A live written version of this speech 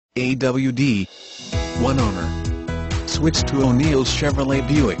AWD. One owner. Switch to ONeills Chevrolet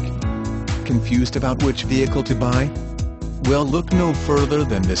Buick. Confused about which vehicle to buy? Well, look no further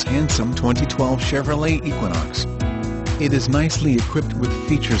than this handsome 2012 Chevrolet Equinox. It is nicely equipped with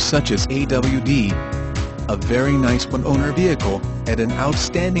features such as AWD. A very nice one-owner vehicle, at an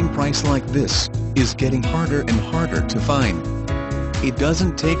outstanding price like this, is getting harder and harder to find. It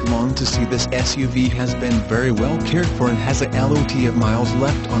doesn't take long to see this SUV has been very well cared for and has a lot of miles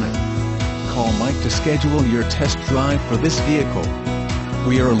left on it. Call Mike to schedule your test drive for this vehicle.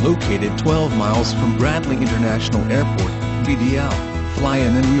 We are located 12 miles from Bradley International Airport, BDL. Fly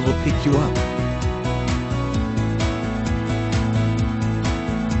in and we will pick you up.